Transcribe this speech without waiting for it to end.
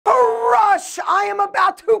crush. I am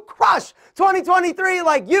about to crush 2023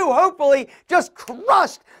 like you hopefully just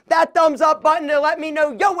crushed that thumbs up button to let me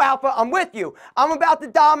know, yo, Alpha, I'm with you. I'm about to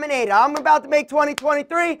dominate. I'm about to make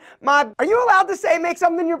 2023 are you allowed to say make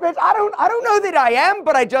something in your pitch? I don't know that I am,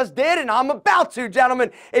 but I just did, and I'm about to,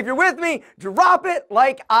 gentlemen. If you're with me, drop it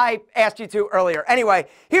like I asked you to earlier. Anyway,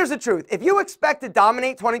 here's the truth. If you expect to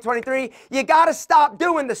dominate 2023, you gotta stop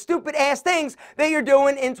doing the stupid ass things that you're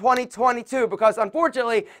doing in 2022, because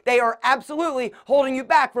unfortunately, they are absolutely holding you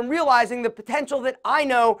back from realizing the potential that I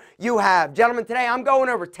know you have. Gentlemen, today I'm going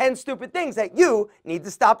over 10 stupid things that you need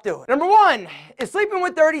to stop doing. Number 1 is sleeping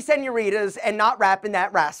with dirty senoritas and not rapping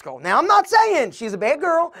that rascal. Now, I'm not saying she's a bad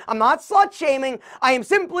girl. I'm not slut shaming. I am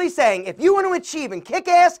simply saying if you want to achieve and kick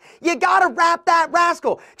ass, you gotta rap that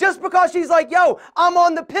rascal. Just because she's like, yo, I'm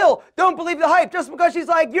on the pill, don't believe the hype. Just because she's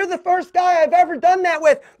like, you're the first guy I've ever done that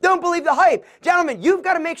with, don't believe the hype. Gentlemen, you've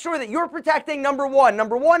got to make sure that you're protecting number 1.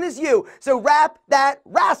 Number 1 is you. So rap that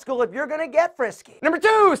rascal if you're gonna get frisky. Number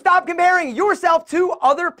 2, stop comparing yourself to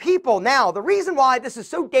other people. Now, the reason why this is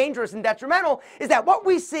so dangerous and detrimental is that what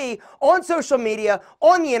we see on social media,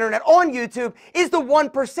 on the internet, on YouTube is the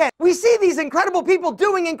 1%. We see these incredible people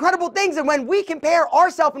doing incredible things, and when we compare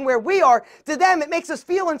ourselves and where we are to them, it makes us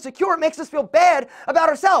feel insecure. It makes us feel bad about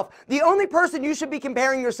ourselves. The only person you should be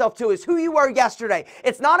comparing yourself to is who you were yesterday.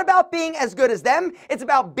 It's not about being as good as them. It's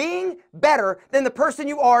about being better than the person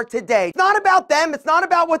you are today. It's not about them. It's not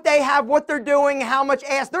about what they have, what they're doing, how much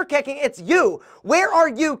ass they're kicking. It's you. Where are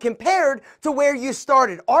you compared to where you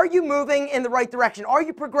started? Are you moving in the right direction? Are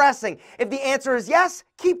you progressing? If the answer is yes,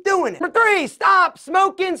 keep doing it. Number 3, stop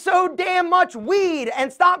smoking so damn much weed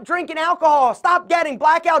and stop drinking alcohol. Stop getting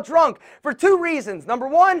blackout drunk for 2 reasons. Number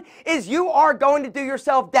 1 is you are going to do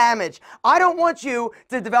yourself damage. I don't want you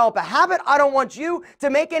to develop a habit. I don't want you to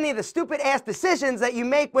make any of the stupid ass decisions that you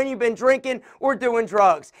make when you've been drinking or doing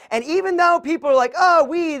drugs. And even though people are like, oh,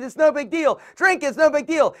 weed, it's no big deal. Drink, it's no big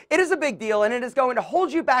deal. It is a big deal, and it is going to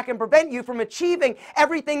hold you back and prevent you from achieving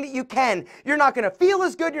everything that you can. You're not going to feel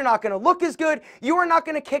as good. You're not going to look as good. You are not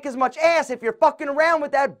going to kick as much ass if you're fucking around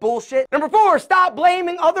with that bullshit. Number 4, stop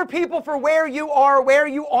blaming other people for where you are, where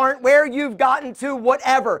you aren't, where you've gotten to,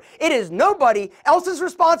 whatever. It is nobody else's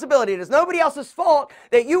responsibility. It is nobody else's fault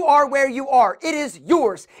that you are where you are. It is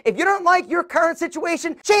yours. If you don't like your current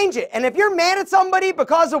situation, change it. And if you're mad at somebody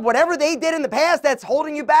because of whatever they did in the past that's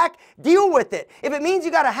holding you back, deal with it. If it means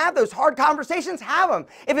you got to have those hard conversations, have them.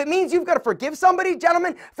 If it means you've got to forgive somebody,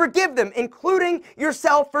 gentlemen, forgive them, including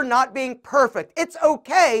yourself for not being perfect. It's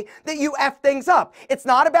okay that you F things up. It's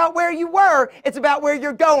not about where you were, it's about where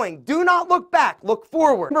you're going. Do not look back, look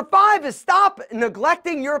forward. Number 5 is stop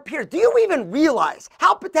neglecting your appearance. Do you even realize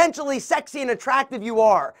how potentially sexy and attractive you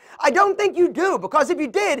are? I don't think you do, because if you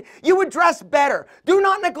did, you would dress better. Do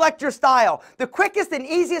not neglect your style. The quickest and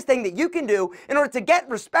easiest thing that you can do in order to get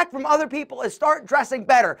respect from other people is start dressing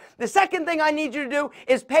better. The second thing I need you to do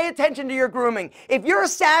is pay attention to your grooming. If you're a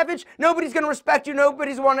savage, nobody's going to respect you,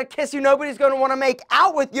 nobody's going to kiss you, nobody's going to want to make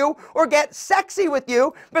out with you or get sexy with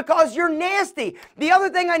you because you're nasty. The other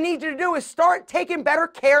thing I need you to do is start taking better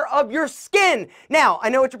care of your skin. Now, I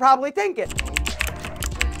know what you're probably thinking.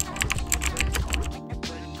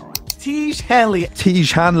 Tiege Hanley.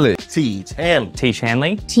 Tiege Hanley. Tiege Hanley. Tiege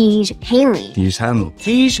Hanley. Tiege Hanley. Tiege Hanley.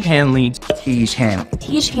 Tiege Hanley. Tiege Hanley.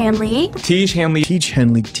 Tiege Hanley. Tiege Hanley. Tiege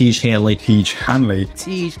Hanley. Tiege Hanley. Tiege Hanley.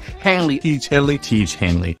 Tiege Hanley. Tiege Hanley. Tiege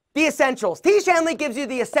Hanley. The essentials. Tiege Hanley gives you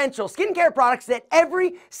the essential skincare products that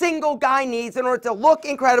every single guy needs in order to look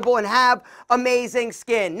incredible and have amazing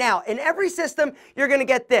skin. Now, in every system, you're going to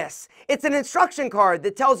get this. It's an instruction card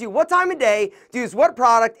that tells you what time of day to use what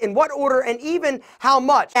product, in what order, and even how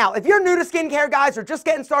much. Now, if you're new to skincare, guys, or just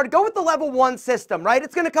getting started, go with the level 1 system, right?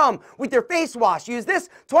 It's going to come with your face wash. Use this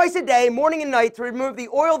twice a day, morning and night, to remove the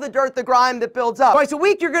oil, the dirt, the grime that builds up. Twice a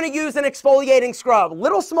week, you're going to use an exfoliating scrub.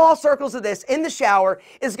 Little small circles of this in the shower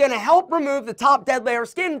is going to help remove the top dead layer of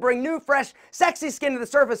skin, bring new, fresh, sexy skin to the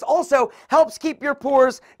surface. Also helps keep your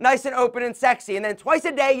pores nice and open and sexy. And then twice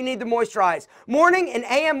a day, you need to moisturize. Morning, an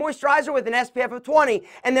AM moisturizer with an SPF of 20.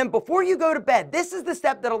 And then before you go to bed, this is the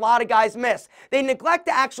step that a lot of guys miss. They neglect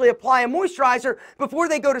to actually apply a moisturizer before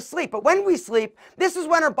they go to sleep. But when we sleep, this is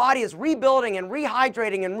when our body is rebuilding and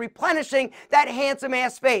rehydrating and replenishing that handsome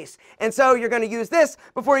ass face. And so you're going to use this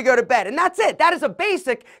before you go to bed. And that's it. That is a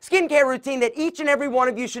basic skincare routine that each and every one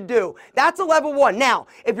of you should do. That's a level 1. Now,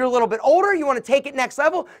 if you're a little bit older, you want to take it next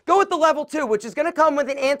level, go with the level 2, which is going to come with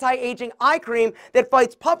an anti-aging eye cream that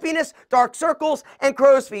fights puffiness, dark circles, and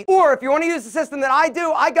crow's feet. Or if you want to use the system that I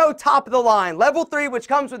do, I go top of the line. Level 3, which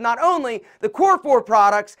comes with not only the core 4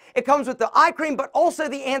 products, it comes with the eye cream, but also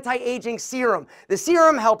the anti-aging serum. The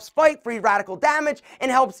serum helps fight free radical damage and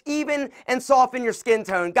helps even and soften your skin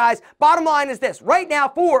tone. Guys, bottom line is this. Right now,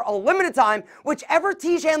 for a limited time, whichever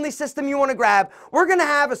Tiege Hanley system you want to grab, we're going to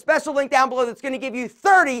have a special link down below that's going to give you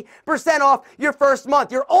 30% off your first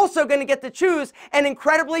month. You're also going to get to choose an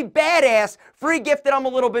incredibly badass free gift that I'm a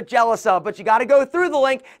little bit jealous of, but you got to go through the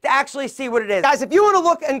link to actually see what it is. Guys, if you want to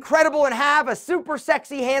look incredible and have a super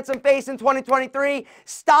sexy, handsome face in 2023,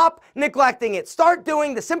 stop neglecting it. Start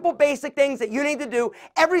doing the simple, basic things that you need to do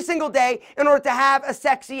every single day in order to have a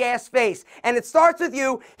sexy ass face. And it starts with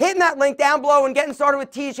you hitting that link down below and getting started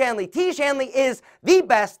with Tiege Hanley. Tiege Hanley is the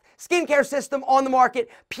best skincare system on the market,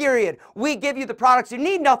 period. We give you the products you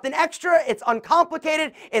need, nothing extra. It's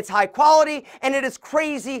uncomplicated, it's high quality, and it is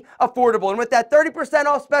crazy affordable. And with that 30%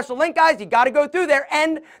 off special link, guys, you got to go through there,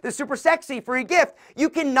 and the super sexy free gift. You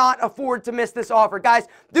cannot afford to miss this offer. Guys,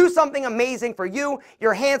 do something amazing for you,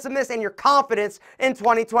 your handsomeness, and your confidence in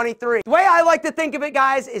 2023. The way I like to think of it,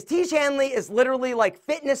 guys, is Tiege Hanley is literally like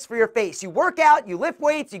fitness for your face. You work out, you lift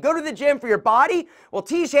weights, you go to the gym for your body. Well,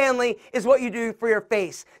 Tiege Hanley is what you do for your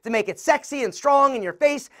face, to make it sexy and strong in your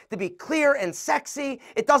face, to be clear and sexy.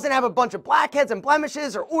 It doesn't have a bunch of blackheads and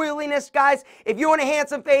blemishes or oiliness, guys. If you want a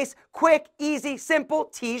handsome face, quick, easy,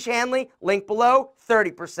 simple, Tiege Hanley, link below,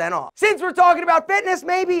 30% off. Since we're talking about fitness,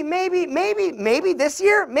 maybe this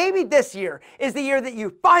year is the year that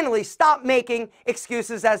you finally stop making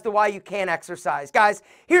excuses as to why you can't exercise. Guys,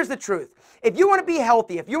 here's the truth. If you want to be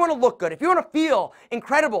healthy, if you want to look good, if you want to feel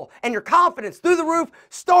incredible and your confidence through the roof,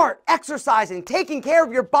 start exercising, taking care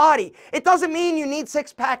of your body. It doesn't mean you need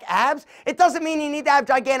six-pack abs. It doesn't mean you need to have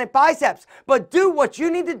gigantic biceps, but do what you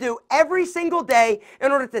need to do every single day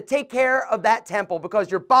in order to take care of that temple, because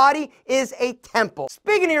your body is a temple.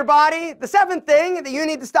 Speaking of your body, the 7th thing that you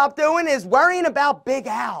need to stop doing is worrying about Big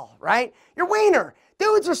Al, right? Your wiener.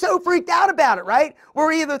 Dudes are so freaked out about it, right?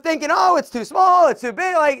 We're either thinking, oh, it's too small, it's too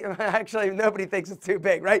big. Like, actually, nobody thinks it's too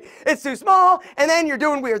big, right? It's too small, and then you're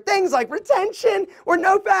doing weird things like retention or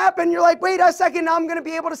nofap, and you're like, wait a second, I'm going to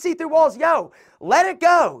be able to see through walls. Yo, let it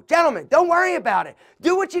go. Gentlemen, don't worry about it.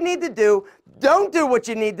 Do what you need to do. Don't do what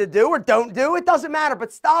you need to do, or don't do. It doesn't matter,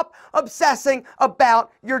 but stop obsessing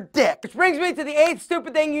about your dick. Which brings me to the 8th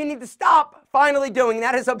stupid thing you need to stop finally doing, and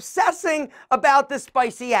that is obsessing about the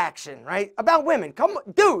spicy action, right? About women. Come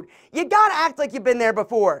on, dude, you gotta act like you've been there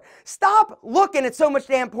before. Stop looking at so much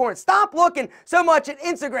damn porn. Stop looking so much at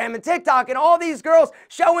Instagram and TikTok and all these girls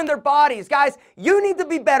showing their bodies. Guys, you need to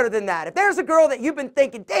be better than that. If there's a girl that you've been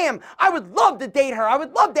thinking, damn, I would love to date her, I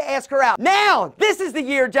would love to ask her out. Now, this is the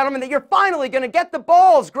year, gentlemen, that you're finally gonna get the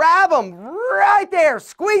balls, grab them right there,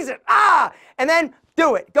 squeeze it, and then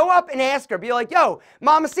do it. Go up and ask her. Be like, yo,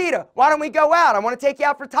 Mamacita, why don't we go out? I want to take you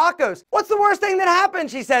out for tacos. What's the worst thing that happened?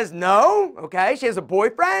 She says, no. Okay, she has a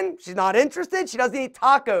boyfriend. She's not interested. She doesn't eat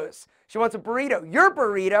tacos. She wants a burrito. Your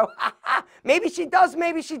burrito. Maybe she does,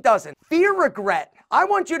 maybe she doesn't. Fear regret. I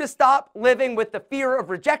want you to stop living with the fear of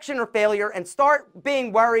rejection or failure and start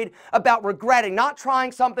being worried about regretting, not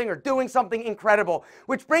trying something or doing something incredible.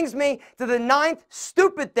 Which brings me to the 9th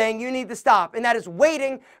stupid thing you need to stop, and that is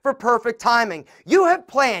waiting for perfect timing. You have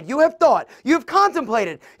planned, you have thought, you've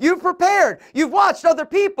contemplated, you've prepared, you've watched other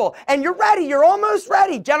people, and you're ready, you're almost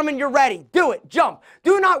ready. Gentlemen, you're ready. Do it, jump.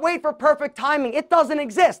 Do not wait for perfect timing. It doesn't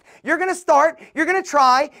exist. You're gonna start, you're gonna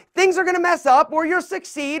try, things are gonna mess up, or you'll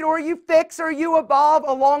succeed, or you fix, or you evolve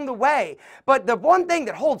along the way. But the one thing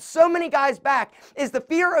that holds so many guys back is the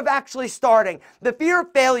fear of actually starting, the fear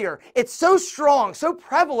of failure. It's so strong, so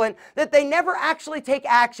prevalent that they never actually take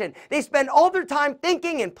action. They spend all their time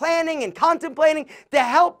thinking and planning and contemplating to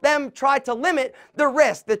help them try to limit the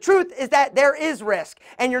risk. The truth is that there is risk,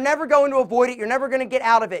 and you're never going to avoid it. You're never going to get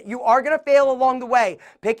out of it. You are going to fail along the way.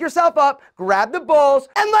 Pick yourself up, grab the balls,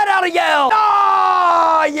 and let out a yell.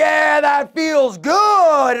 Oh, yeah, that feels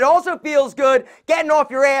good. It also feels good getting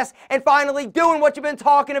off your ass and finally doing what you've been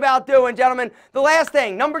talking about doing, gentlemen. The last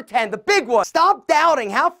thing, number 10, the big one. Stop doubting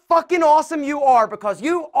how fucking awesome you are, because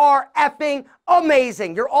you are effing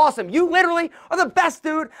amazing. You're awesome. You literally are the best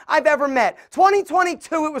dude I've ever met.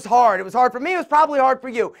 2022, it was hard. It was hard for me. It was probably hard for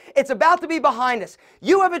you. It's about to be behind us.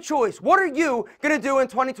 You have a choice. What are you going to do in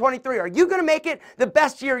 2023? Are you going to make it the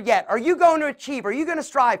best year yet? Are you going to achieve? Are you going to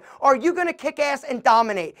strive? Are you going to kick ass and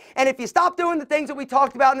dominate? And if you stop doing the things that we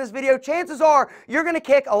talked about in this video, chances are you're going to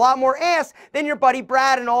kick a lot more ass than your buddy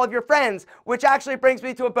Brad and all of your friends, which actually brings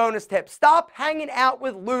me to a bonus tip. Stop hanging out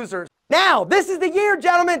with losers. Now, this is the year,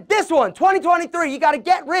 gentlemen. This one, 2023, you got to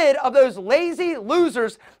get rid of those lazy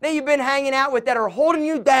losers that you've been hanging out with that are holding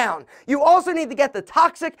you down. You also need to get the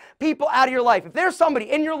toxic people out of your life. If there's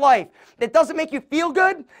somebody in your life that doesn't make you feel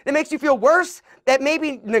good, that makes you feel worse, that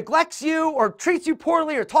maybe neglects you or treats you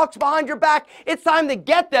poorly or talks behind your back, it's time to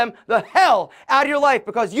get them the hell out of your life,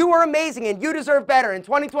 because you are amazing and you deserve better. And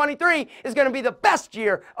 2023 is going to be the best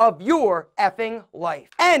year of your effing life.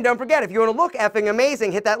 And don't forget, if you want to look effing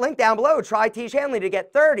amazing, hit that link down below. Try Tiege Hanley to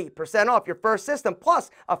get 30% off your first system plus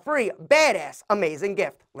a free badass amazing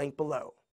gift. Link below.